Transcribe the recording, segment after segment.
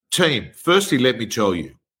Team, firstly, let me tell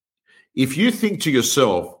you, if you think to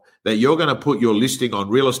yourself that you're going to put your listing on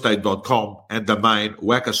realestate.com and domain,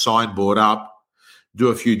 whack a signboard up, do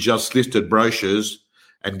a few just listed brochures,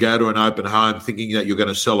 and go to an open home thinking that you're going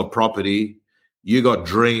to sell a property, you got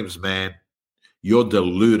dreams, man. You're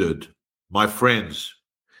deluded. My friends,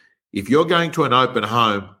 if you're going to an open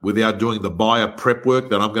home without doing the buyer prep work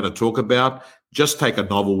that I'm going to talk about, just take a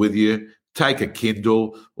novel with you, take a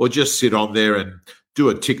Kindle, or just sit on there and do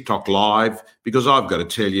a TikTok live, because I've got to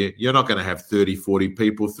tell you, you're not going to have 30, 40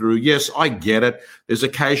 people through. Yes, I get it. There's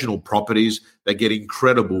occasional properties that get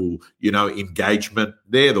incredible, engagement.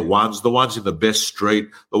 They're the ones in the best street,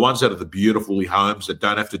 the ones that are the beautiful homes that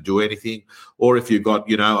don't have to do anything. Or if you've got,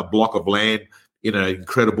 a block of land in an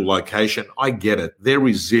incredible location, I get it. They're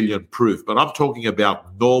resilient proof. But I'm talking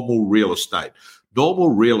about normal real estate.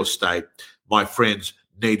 Normal real estate, my friends,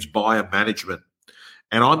 needs buyer management.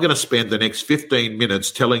 And I'm going to spend the next 15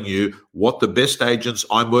 minutes telling you what the best agents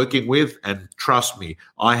I'm working with. And trust me,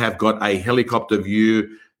 I have got a helicopter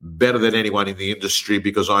view better than anyone in the industry,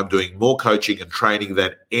 because I'm doing more coaching and training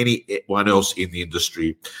than anyone else in the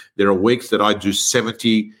industry. There are weeks that I do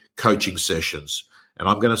 70 coaching sessions. And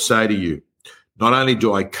I'm going to say to you, not only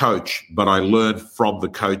do I coach, but I learn from the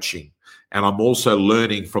coaching. And I'm also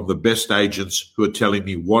learning from the best agents who are telling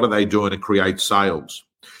me what are they doing to create sales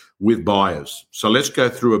with buyers. So let's go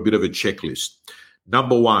through a bit of a checklist.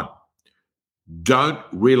 Number one, don't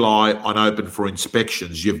rely on open for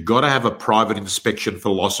inspections. You've got to have a private inspection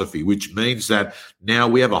philosophy, which means that now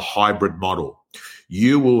we have a hybrid model.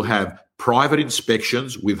 You will have private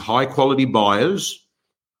inspections with high quality buyers.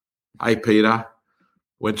 Hey, Peter,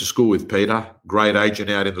 went to school with Peter, great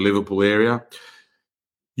agent out in the Liverpool area.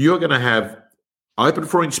 You're going to have open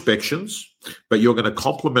for inspections, but you're going to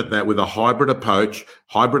complement that with a hybrid approach,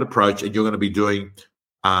 and you're going to be doing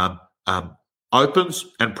opens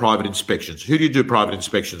and private inspections. Who do you do private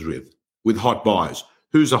inspections with? With hot buyers.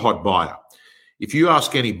 Who's a hot buyer? If you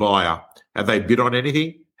ask any buyer, have they bid on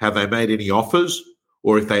anything? Have they made any offers?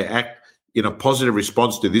 Or if they act in a positive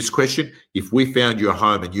response to this question, if we found your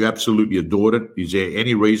home and you absolutely adored it, is there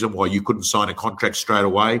any reason why you couldn't sign a contract straight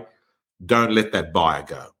away? Don't let that buyer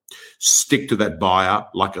go. Stick to that buyer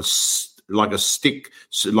like a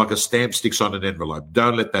stamp sticks on an envelope.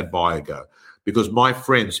 Don't let that buyer go. Because, my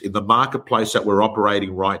friends, in the marketplace that we're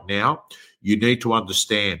operating right now, you need to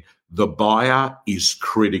understand the buyer is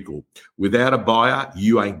critical. Without a buyer,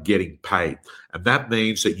 you ain't getting paid. And that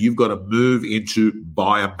means that you've got to move into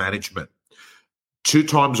buyer management. 2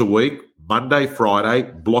 times a week, Monday, Friday,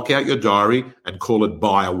 block out your diary and call it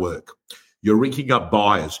buyer work. You're rinking up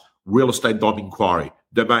buyers, real estate dom inquiry,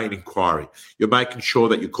 domain inquiry. You're making sure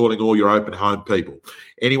that you're calling all your open home people.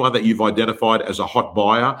 Anyone that you've identified as a hot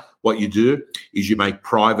buyer, what you do is you make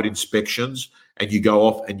private inspections and you go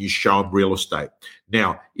off and you show them real estate.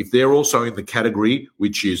 Now, if they're also in the category,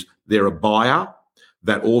 which is they're a buyer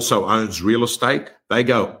that also owns real estate, they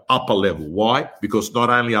go up a level. Why? Because not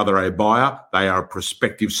only are they a buyer, they are a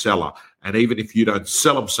prospective seller. And even if you don't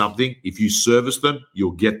sell them something, if you service them,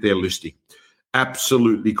 you'll get their listing.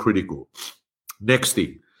 Absolutely critical. Next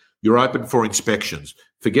thing, you're open for inspections.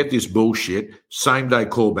 Forget this bullshit. Same day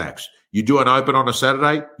callbacks. You do an open on a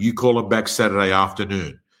Saturday, you call them back Saturday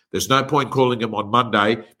afternoon. There's no point calling them on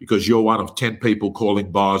Monday because you're one of 10 people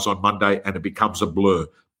calling buyers on Monday and it becomes a blur.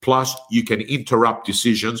 Plus, you can interrupt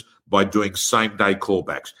decisions by doing same day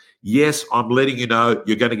callbacks. Yes, I'm letting you know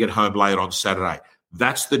you're going to get home late on Saturday.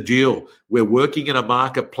 That's the deal. We're working in a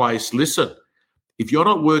marketplace. Listen, if you're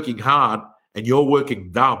not working hard and you're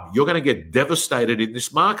working dumb, you're going to get devastated in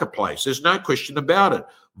this marketplace. There's no question about it.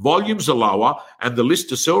 Volumes are lower and the list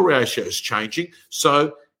to sell ratio is changing.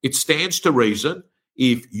 So it stands to reason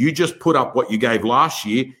if you just put up what you gave last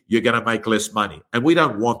year, you're going to make less money. And we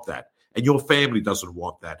don't want that. And your family doesn't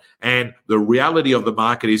want that. And the reality of the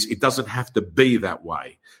market is it doesn't have to be that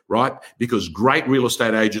way, right? Because great real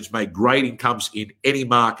estate agents make great incomes in any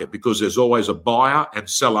market because there's always a buyer and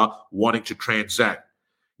seller wanting to transact.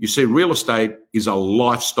 You see, real estate is a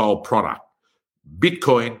lifestyle product.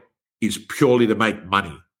 Bitcoin is purely to make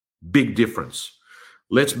money. Big difference.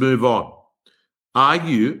 Let's move on. Are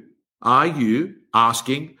you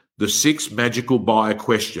asking the 6 magical buyer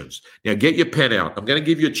questions? Now get your pen out. I'm going to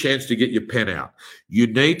give you a chance to get your pen out. You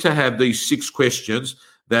need to have these 6 questions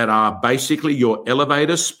that are basically your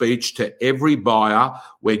elevator speech to every buyer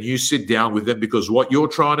when you sit down with them, because what you're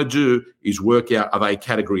trying to do is work out, are they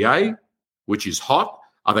category A, which is hot?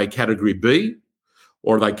 Are they category B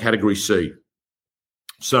or are they category C?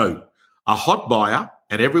 So a hot buyer,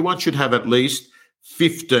 and everyone should have at least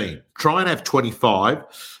 15. Try and have 25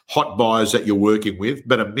 hot buyers that you're working with,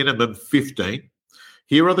 but a minimum 15.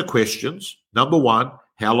 Here are the questions. Number one,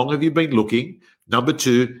 how long have you been looking? Number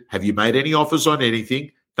two, have you made any offers on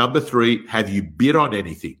anything? Number three, have you bid on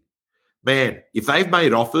anything? Man, if they've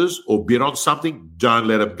made offers or bid on something, don't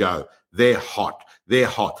let them go. They're hot. They're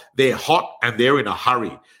hot. They're hot and they're in a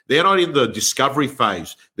hurry. They're not in the discovery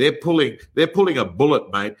phase. They're pulling a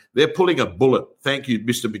bullet, mate. They're pulling a bullet. Thank you,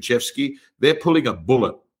 Mr. Michevsky. They're pulling a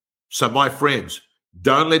bullet. So my friends,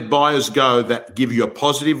 don't let buyers go that give you a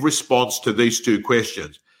positive response to these two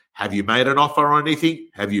questions. Have you made an offer on anything?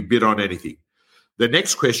 Have you bid on anything? The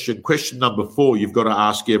next question, question number 4, you've got to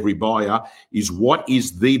ask every buyer is, what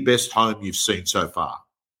is the best home you've seen so far?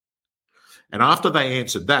 And after they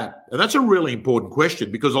answered that, and that's a really important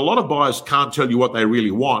question because a lot of buyers can't tell you what they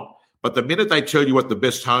really want, but the minute they tell you what the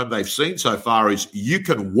best home they've seen so far is, you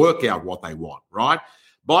can work out what they want, right?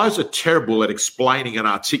 Buyers are terrible at explaining and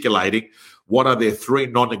articulating what are their 3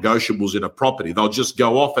 non-negotiables in a property. They'll just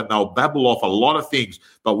go off and they'll babble off a lot of things.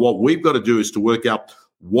 But what we've got to do is to work out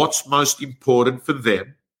what's most important for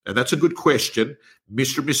them. And that's a good question.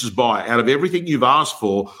 Mr. and Mrs. Buyer, out of everything you've asked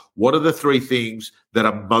for, what are the 3 things that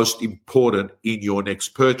are most important in your next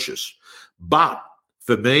purchase? But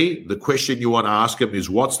for me, the question you want to ask them is,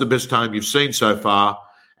 what's the best home you've seen so far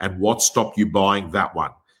and what stopped you buying that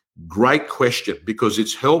one? Great question, because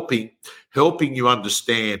it's helping you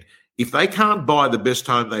understand if they can't buy the best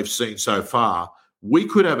home they've seen so far, we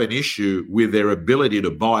could have an issue with their ability to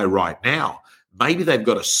buy right now. Maybe they've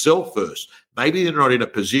got to sell first. Maybe they're not in a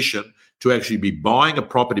position to actually be buying a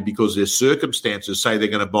property because their circumstances say they're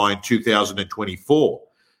going to buy in 2024.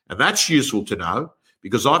 And that's useful to know,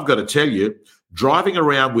 because I've got to tell you, driving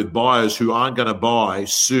around with buyers who aren't going to buy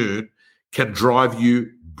soon can drive you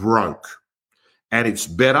broke. And it's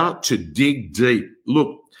better to dig deep.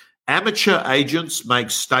 Look, amateur agents make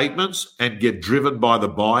statements and get driven by the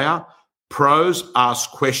buyer. Pros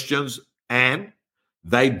ask questions and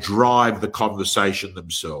they drive the conversation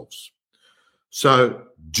themselves. So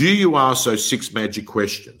do you ask those 6 magic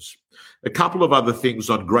questions? A couple of other things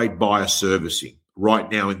on great buyer servicing right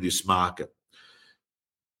now in this market.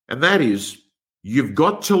 And that is, you've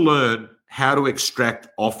got to learn how to extract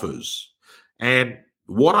offers. And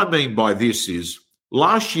what I mean by this is,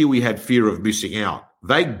 last year we had fear of missing out.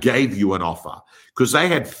 They gave you an offer because they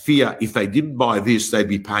had fear if they didn't buy this, they'd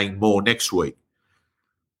be paying more next week.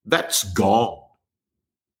 That's gone.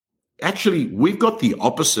 Actually, we've got the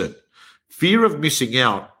opposite. Fear of missing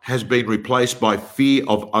out has been replaced by fear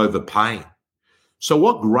of overpaying. So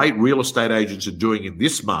what great real estate agents are doing in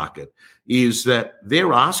this market is that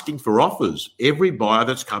they're asking for offers, every buyer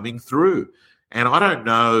that's coming through. And I don't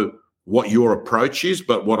know what your approach is,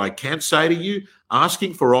 but what I can say to you,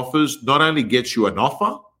 asking for offers not only gets you an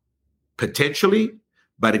offer, potentially,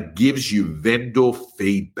 but it gives you vendor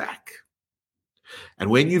feedback. And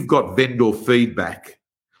when you've got vendor feedback,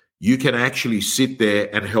 you can actually sit there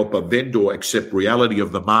and help a vendor accept reality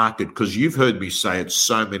of the market, because you've heard me say it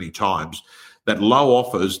so many times that low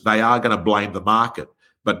offers, they are going to blame the market,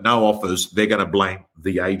 but no offers, they're going to blame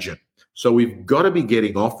the agent. So we've got to be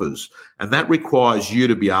getting offers, and that requires you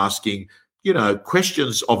to be asking,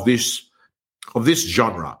 questions of this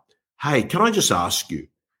genre. Hey, can I just ask you,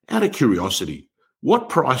 out of curiosity, what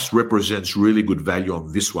price represents really good value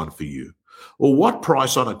on this one for you? Or what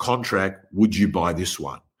price on a contract would you buy this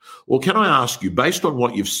one? Or can I ask you, based on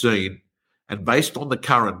what you've seen and based on the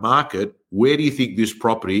current market, where do you think this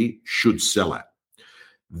property should sell at?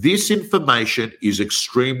 This information is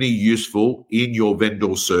extremely useful in your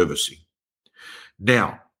vendor servicing.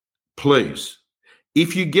 Now, please,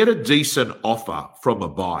 if you get a decent offer from a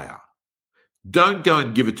buyer, don't go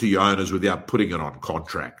and give it to your owners without putting it on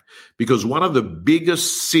contract, because one of the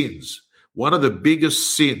biggest sins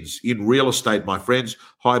in real estate, my friends,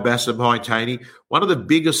 hi Bassam, hi Taney, one of the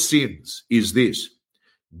biggest sins is this: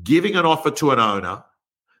 giving an offer to an owner,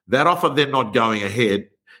 that offer then not going ahead,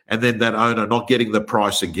 and then that owner not getting the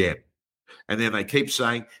price again. And then they keep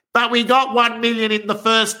saying, but we got 1 million in the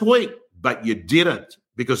first week. But you didn't,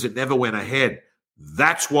 because it never went ahead.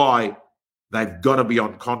 That's why they've got to be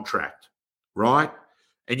on contract, right?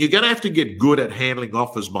 And you're going to have to get good at handling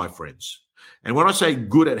offers, my friends. And when I say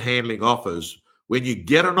good at handling offers, when you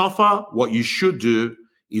get an offer, what you should do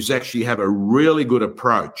is actually have a really good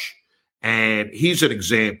approach. And here's an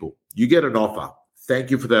example. You get an offer.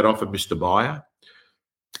 Thank you for that offer, Mr. Buyer.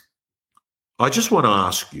 I just want to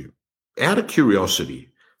ask you, out of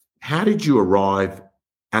curiosity, how did you arrive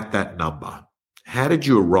at that number? How did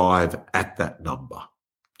you arrive at that number?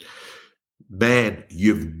 Man,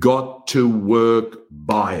 you've got to work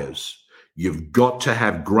buyers. You've got to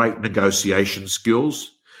have great negotiation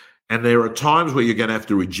skills. And there are times where you're going to have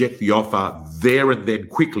to reject the offer there and then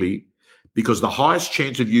quickly, because the highest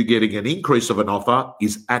chance of you getting an increase of an offer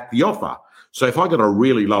is at the offer. So if I got a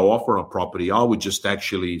really low offer on a property, I would just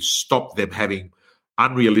actually stop them having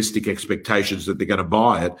unrealistic expectations that they're going to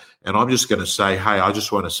buy it. And I'm just going to say, hey, I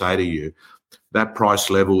just want to say to you, that price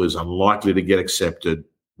level is unlikely to get accepted.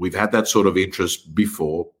 We've had that sort of interest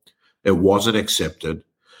before. It wasn't accepted.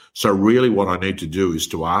 So really what I need to do is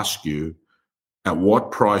to ask you, at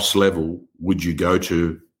what price level would you go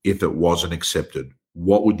to if it wasn't accepted?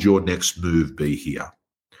 What would your next move be here?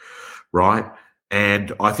 Right?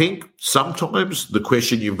 And I think sometimes the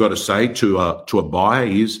question you've got to say to a buyer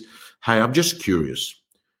is, hey, I'm just curious.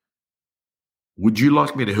 Would you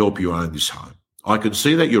like me to help you own this home? I can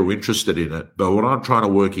see that you're interested in it, but what I'm trying to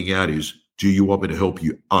working out is, do you want me to help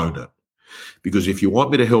you own it? Because if you want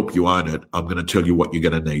me to help you own it, I'm going to tell you what you're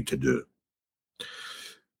going to need to do.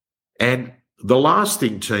 And the last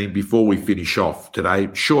thing, team, before we finish off today,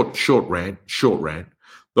 short rant.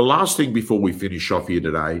 The last thing before we finish off here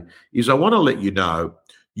today is I want to let you know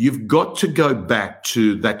you've got to go back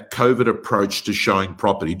to that COVID approach to showing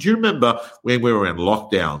property. Do you remember when we were in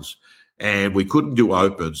lockdowns and we couldn't do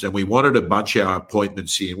opens and we wanted to bunch our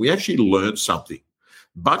appointments in? We actually learned something.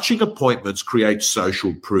 Bunching appointments creates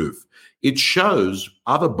social proof. It shows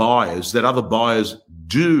other buyers that other buyers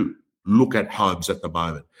do look at homes at the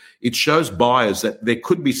moment. It shows buyers that there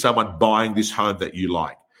could be someone buying this home that you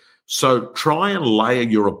like. So try and layer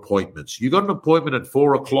your appointments. You got an appointment at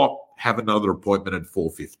 4:00, have another appointment at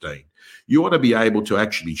 4:15. You want to be able to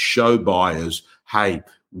actually show buyers, hey,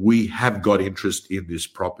 we have got interest in this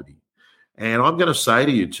property. And I'm going to say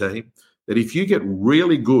to you, team, that if you get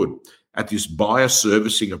really good at this buyer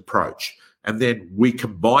servicing approach, and then we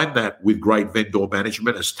combine that with great vendor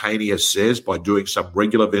management, as Tania says, by doing some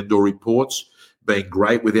regular vendor reports, being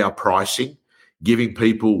great with our pricing, giving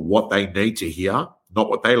people what they need to hear, not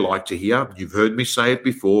what they like to hear. You've heard me say it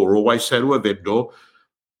before, or always say to a vendor,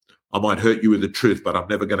 I might hurt you with the truth, but I'm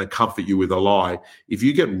never going to comfort you with a lie. If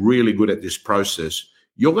you get really good at this process,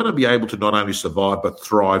 you're going to be able to not only survive, but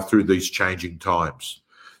thrive through these changing times.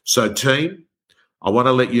 So team, I want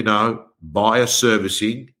to let you know, buyer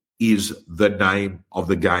servicing is the name of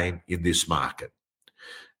the game in this market.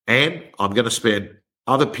 And I'm going to spend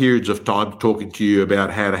other periods of time talking to you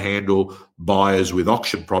about how to handle buyers with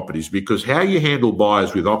auction properties, because how you handle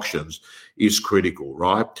buyers with auctions is critical,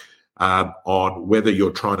 right? On whether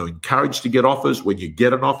you're trying to encourage to get offers, when you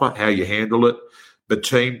get an offer, how you handle it. But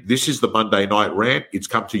team, this is the Monday Night Rant. It's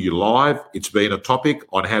come to you live. It's been a topic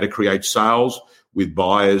on how to create sales with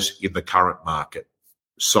buyers in the current market.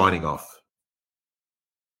 Signing off.